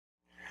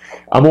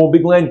I'm Owen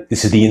Bigland.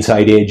 This is the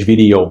Inside Edge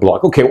video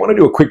blog. Okay, I want to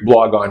do a quick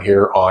blog on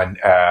here on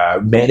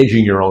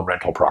managing your own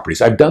rental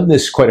properties. I've done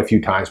this quite a few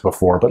times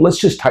before, but let's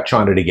just touch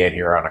on it again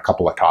here on a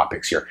couple of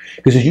topics here.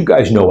 Because as you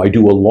guys know, I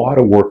do a lot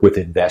of work with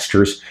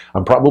investors.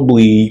 I'm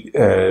probably,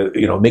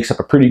 makes up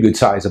a pretty good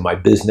size of my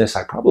business.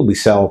 I probably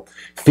sell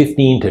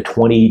 15 to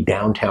 20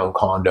 downtown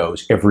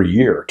condos every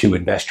year to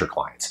investor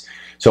clients.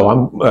 So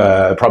I'm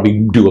probably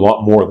do a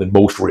lot more than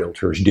most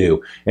realtors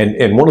do.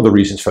 And one of the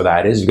reasons for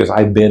that is because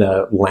I've been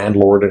a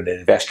landlord and an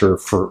investor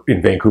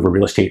in Vancouver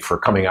real estate for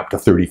coming up to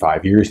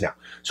 35 years now.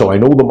 So I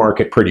know the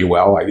market pretty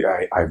well.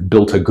 I've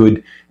built a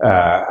good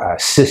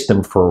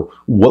system for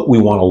what we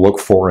want to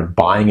look for in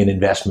buying an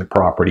investment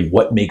property,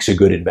 what makes a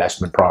good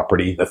investment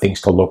property, the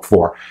things to look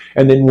for.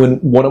 And then when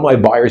one of my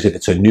buyers, if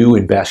it's a new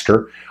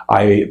investor,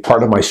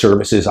 part of my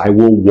service is I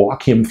will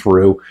walk him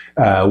through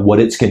what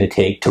it's going to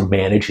take to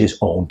manage his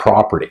own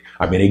property.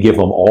 I'm going to give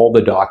him all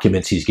the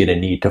documents he's going to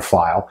need to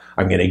file.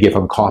 I'm going to give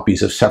him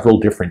copies of several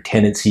different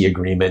tenancy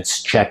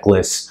agreements,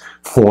 checklists,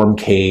 Form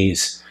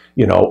Ks,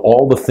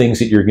 all the things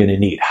that you're going to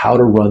need, how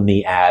to run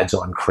the ads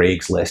on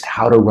Craigslist,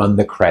 how to run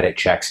the credit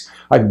checks.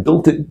 I've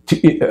built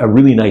a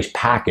really nice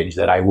package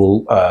that I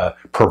will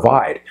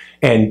provide,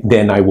 and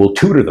then I will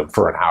tutor them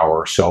for an hour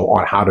or so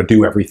on how to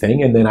do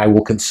everything, and then I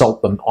will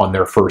consult them on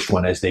their first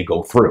one as they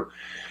go through.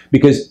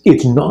 Because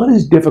it's not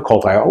as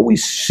difficult. I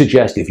always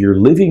suggest if you're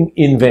living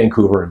in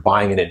Vancouver and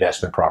buying an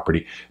investment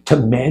property, to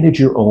manage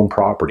your own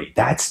property.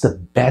 That's the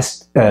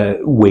best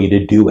way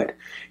to do it.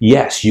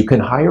 Yes, you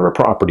can hire a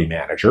property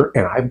manager,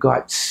 and I've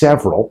got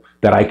several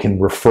that I can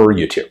refer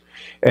you to.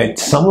 And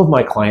some of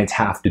my clients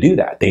have to do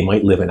that. They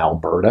might live in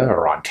Alberta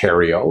or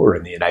Ontario or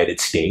in the United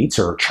States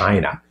or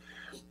China.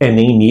 And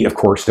they need, of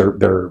course,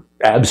 their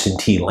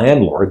absentee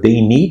landlord,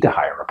 they need to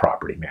hire a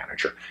property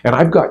manager. And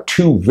I've got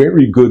two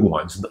very good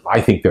ones,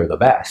 I think they're the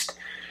best,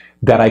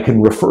 that I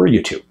can refer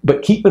you to.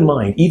 But keep in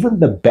mind, even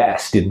the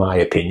best, in my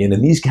opinion,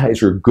 and these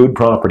guys are good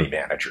property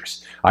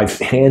managers. I've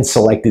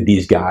hand-selected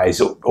these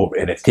guys,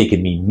 and it's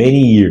taken me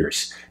many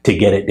years to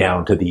get it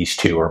down to these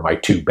two are my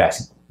two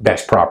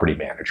best property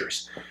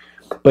managers.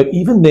 But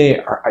even they,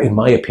 in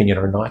my opinion,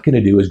 are not going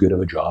to do as good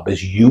of a job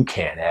as you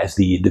can as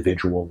the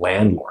individual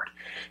landlord.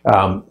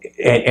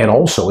 And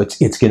also,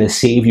 it's going to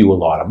save you a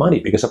lot of money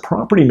because a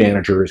property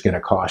manager is going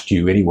to cost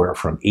you anywhere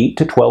from 8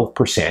 to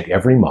 12%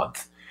 every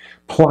month,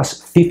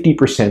 plus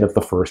 50% of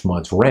the first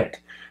month's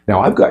rent.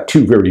 Now, I've got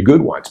two very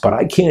good ones, but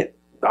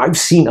I've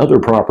seen other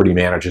property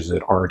managers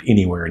that aren't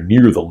anywhere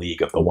near the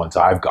league of the ones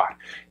I've got.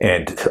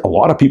 And a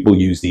lot of people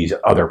use these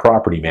other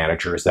property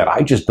managers that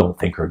I just don't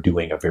think are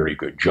doing a very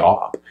good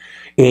job.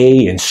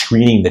 In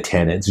screening the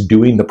tenants,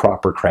 doing the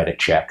proper credit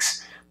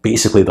checks.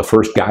 Basically, the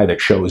first guy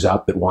that shows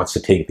up that wants to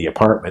take the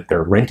apartment,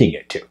 they're renting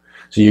it to.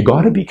 So you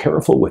got to be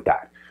careful with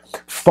that.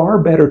 Far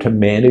better to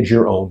manage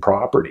your own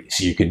property.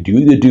 So you can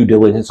do the due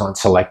diligence on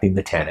selecting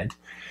the tenant.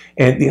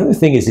 And the other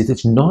thing is that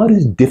it's not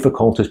as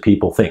difficult as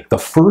people think. The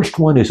first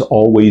one is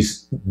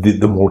always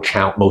the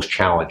most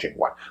challenging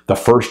one, the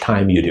first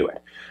time you do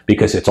it.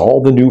 Because it's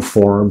all the new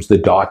forms, the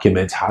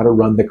documents, how to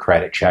run the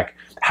credit check,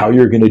 how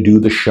you're going to do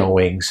the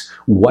showings,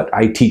 what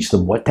I teach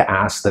them, what to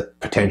ask the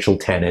potential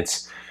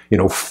tenants,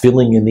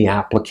 filling in the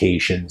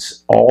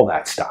applications, all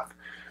that stuff.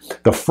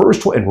 The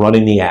first one, and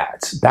running the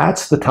ads,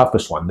 that's the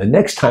toughest one. The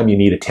next time you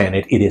need a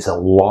tenant, it is a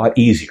lot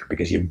easier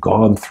because you've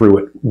gone through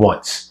it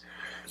once.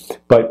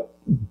 But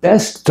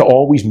best to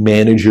always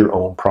manage your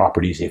own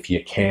properties if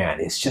you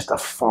can. It's just a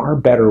far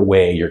better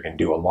way. You're going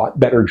to do a lot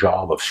better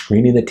job of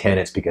screening the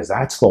tenants because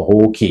that's the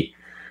whole key.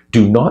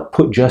 Do not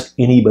put just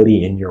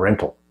anybody in your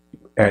rental.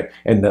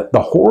 And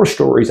the horror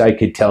stories I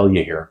could tell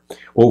you here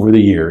over the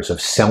years of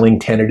selling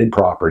tenanted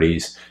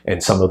properties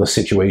and some of the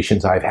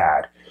situations I've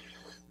had,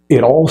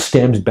 it all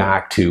stems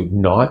back to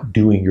not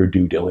doing your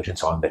due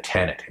diligence on the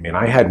tenant. I mean,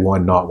 I had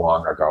one not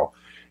long ago.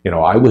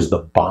 I was the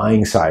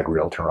buying side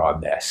realtor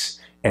on this.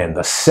 And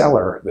the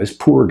seller, this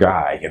poor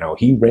guy,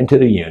 he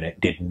rented a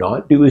unit, did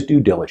not do his due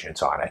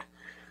diligence on it.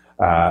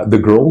 The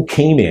girl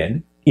came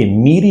in,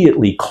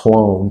 immediately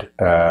cloned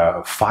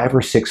 5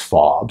 or 6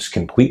 fobs,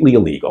 completely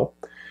illegal,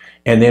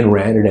 and then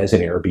ran it as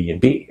an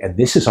Airbnb. And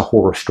this is a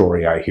horror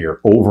story I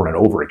hear over and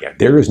over again.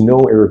 There is no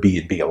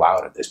Airbnb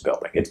allowed in this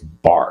building. It's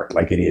barred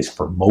like it is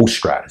for most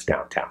stratas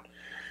downtown.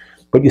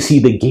 But you see,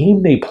 the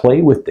game they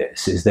play with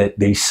this is that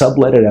they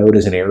sublet it out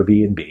as an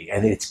Airbnb,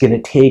 and it's going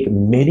to take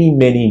many,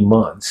 many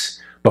months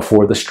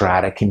before the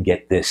strata can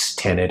get this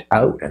tenant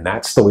out. And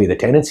that's the way the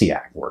Tenancy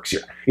Act works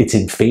here. It's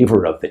in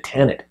favor of the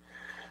tenant.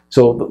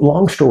 So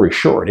long story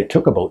short, it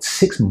took about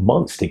 6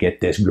 months to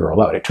get this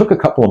girl out. It took a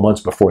couple of months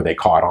before they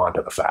caught on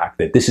to the fact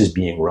that this is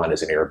being run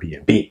as an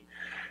Airbnb.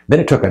 Then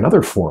it took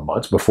another 4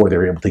 months before they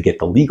were able to get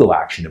the legal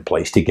action in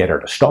place to get her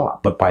to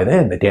stop. But by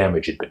then, the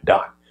damage had been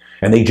done.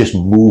 And they just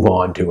move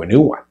on to a new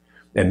one.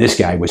 And this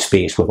guy was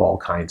faced with all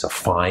kinds of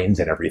fines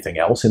and everything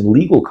else and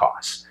legal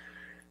costs.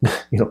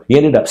 He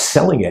ended up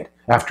selling it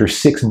after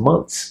 6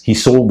 months. He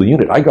sold the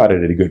unit. I got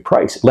it at a good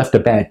price. It left a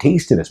bad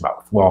taste in his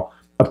mouth. Well,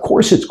 of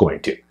course it's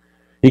going to.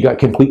 He got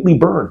completely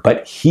burned,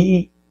 but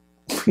he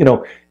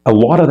a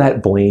lot of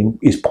that blame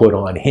is put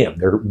on him.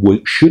 There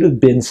should have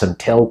been some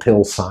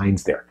telltale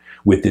signs there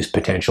with this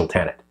potential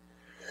tenant.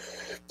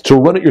 So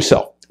run it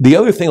yourself. The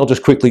other thing I'll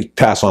just quickly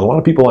pass on, a lot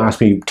of people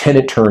ask me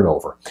tenant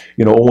turnover.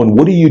 You know, Owen,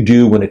 what do you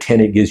do when a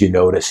tenant gives you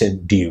notice,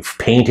 and do you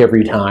paint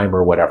every time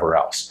or whatever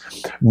else?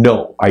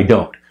 No, I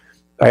don't.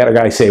 I had a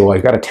guy say, well,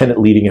 I've got a tenant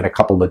leaving in a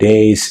couple of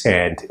days,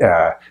 and,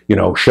 you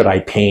know, should I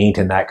paint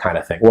and that kind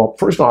of thing? Well,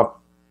 first off,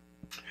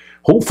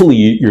 hopefully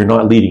you're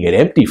not leaving it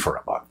empty for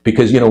a month,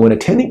 because, you know, when a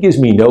tenant gives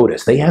me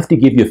notice, they have to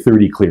give you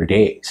 30 clear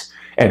days.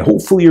 And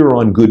hopefully you're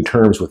on good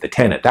terms with the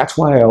tenant. That's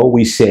why I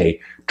always say,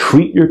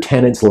 treat your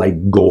tenants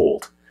like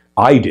gold.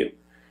 I do.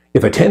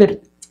 If a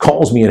tenant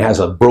calls me and has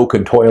a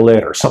broken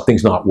toilet or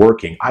something's not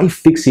working, I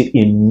fix it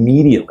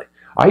immediately.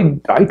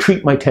 I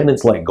treat my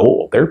tenants like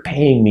gold. They're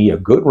paying me a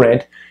good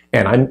rent,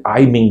 and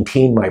I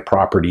maintain my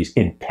properties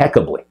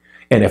impeccably.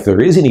 And if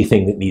there is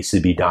anything that needs to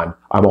be done,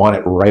 I'm on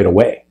it right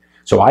away.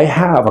 So I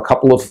have a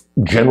couple of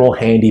general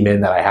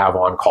handymen that I have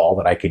on call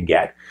that I can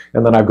get,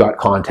 and then I've got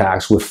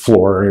contacts with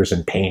floorers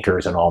and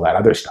painters and all that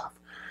other stuff.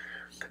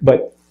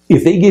 But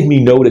if they give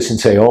me notice and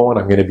say, oh, and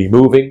I'm going to be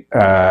moving,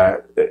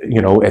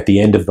 you know, at the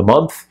end of the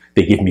month,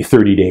 they give me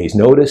 30 days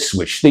notice,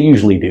 which they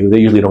usually do. They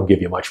usually don't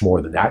give you much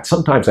more than that.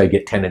 Sometimes I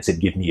get tenants that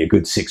give me a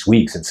good 6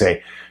 weeks and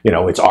say, you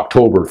know, it's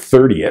October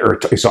 30th or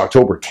it's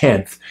October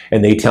 10th,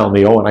 and they tell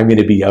me, oh, and I'm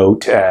going to be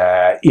out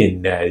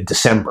in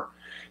December.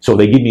 So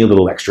they give me a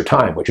little extra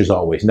time, which is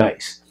always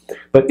nice.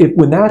 But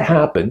when that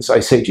happens, I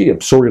say, gee,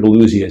 I'm sorry to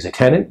lose you as a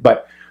tenant,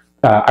 but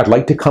I'd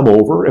like to come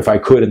over, if I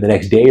could, in the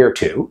next day or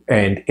two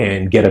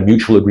and get a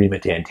mutual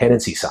agreement to end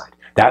tenancy signed.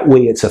 That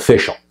way it's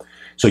official.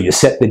 So you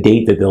set the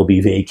date that they'll be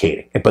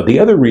vacating. But the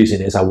other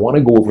reason is I want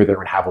to go over there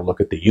and have a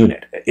look at the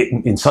unit.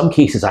 In some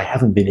cases, I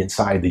haven't been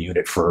inside the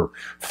unit for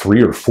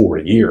 3 or 4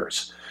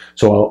 years.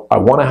 So I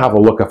want to have a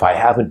look, if I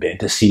haven't been,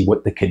 to see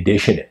what the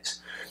condition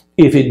is.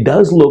 If it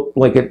does look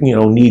like it, you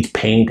know, needs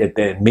paint, and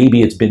then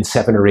maybe it's been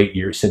 7 or 8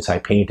 years since I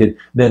painted,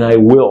 then I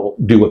will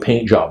do a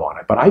paint job on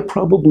it. But I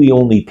probably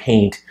only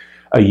paint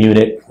a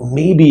unit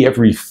maybe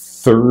every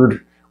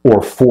 3rd or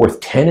 4th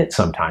tenant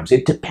sometimes.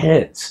 It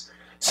depends.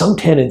 Some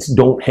tenants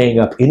don't hang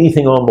up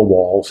anything on the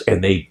walls,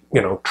 and they,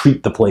 you know,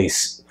 treat the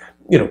place,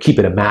 you know, keep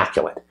it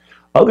immaculate.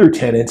 Other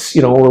tenants,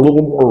 you know, are a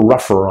little more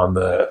rougher on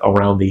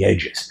around the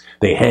edges.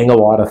 They hang a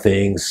lot of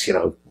things, you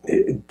know,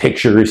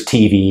 pictures,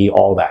 TV,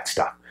 all that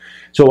stuff.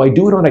 So I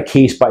do it on a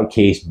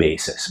case-by-case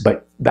basis,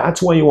 but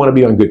that's why you want to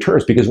be on good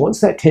terms, because once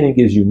that tenant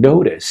gives you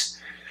notice,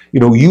 you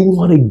know, you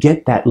want to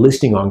get that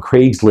listing on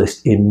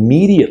Craigslist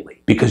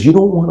immediately, because you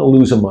don't want to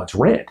lose a month's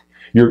rent.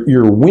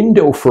 Your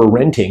window for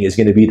renting is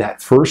going to be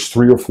that first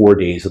 3 or 4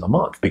 days of the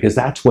month, because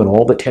that's when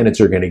all the tenants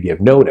are going to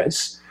give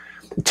notice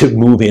to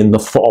move in the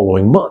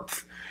following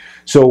month.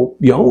 So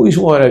you always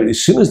want to, as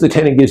soon as the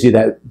tenant gives you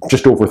that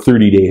just over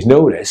 30 days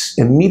notice,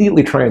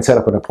 immediately try and set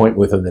up an appointment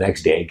with them the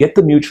next day, get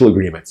the mutual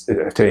agreements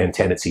to end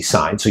tenancy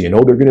signed so you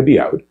know they're going to be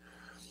out,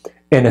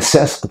 and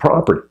assess the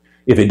property.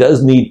 If it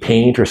does need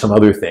paint or some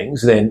other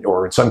things, then,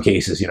 or in some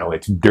cases, you know,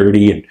 it's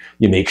dirty, and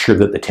you make sure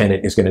that the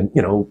tenant is going to,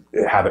 you know,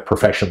 have it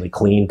professionally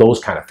cleaned, those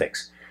kind of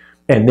things.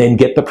 And then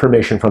get the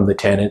permission from the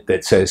tenant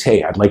that says,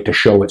 hey, I'd like to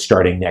show it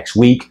starting next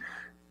week.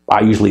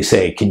 I usually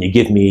say, can you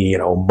give me, you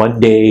know,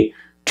 Monday,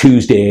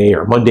 Tuesday,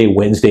 or Monday,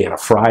 Wednesday, and a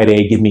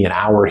Friday? Give me an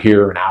hour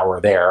here, an hour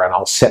there, and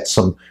I'll set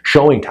some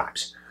showing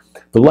times.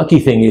 The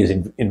lucky thing is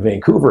in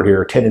Vancouver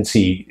here,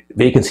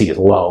 vacancy is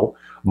low.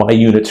 My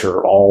units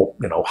are all,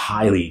 you know,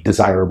 highly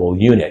desirable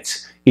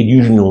units. It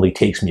usually only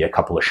takes me a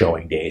couple of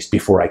showing days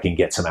before I can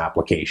get some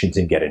applications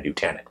and get a new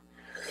tenant.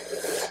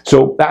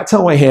 So that's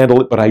how I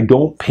handle it, but I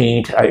don't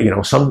paint, you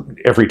know,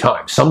 every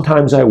time.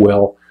 Sometimes I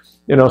will.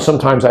 You know,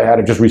 sometimes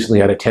just recently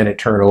had a tenant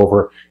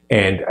turnover,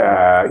 and,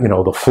 you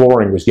know, the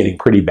flooring was getting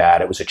pretty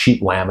bad. It was a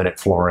cheap laminate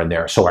floor in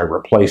there, so I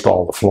replaced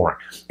all the flooring.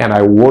 And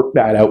I worked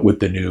that out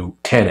with the new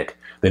tenant.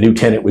 The new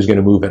tenant was going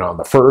to move in on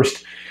the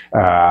 1st.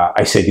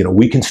 I said, you know,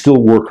 we can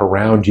still work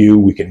around you.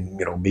 We can,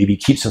 you know, maybe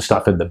keep some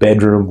stuff in the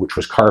bedroom, which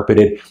was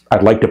carpeted.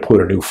 I'd like to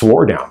put a new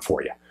floor down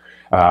for you.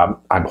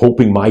 I'm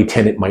hoping my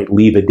tenant might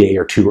leave a day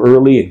or two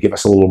early and give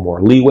us a little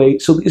more leeway.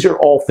 So these are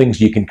all things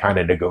you can kind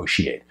of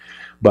negotiate.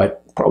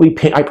 But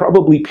I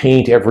probably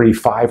paint every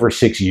 5 or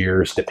 6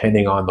 years,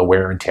 depending on the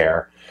wear and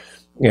tear.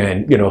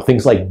 And, you know,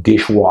 things like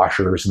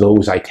dishwashers,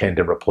 those I tend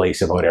to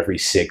replace about every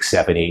 6,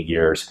 7, 8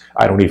 years.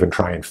 I don't even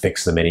try and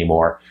fix them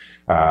anymore.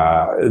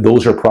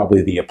 Those are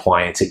probably the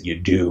appliance that you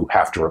do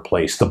have to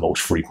replace the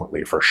most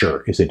frequently, for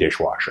sure, is a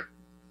dishwasher.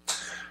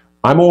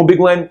 I'm Owen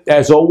Bigland.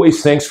 As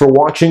always, thanks for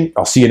watching.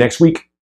 I'll see you next week.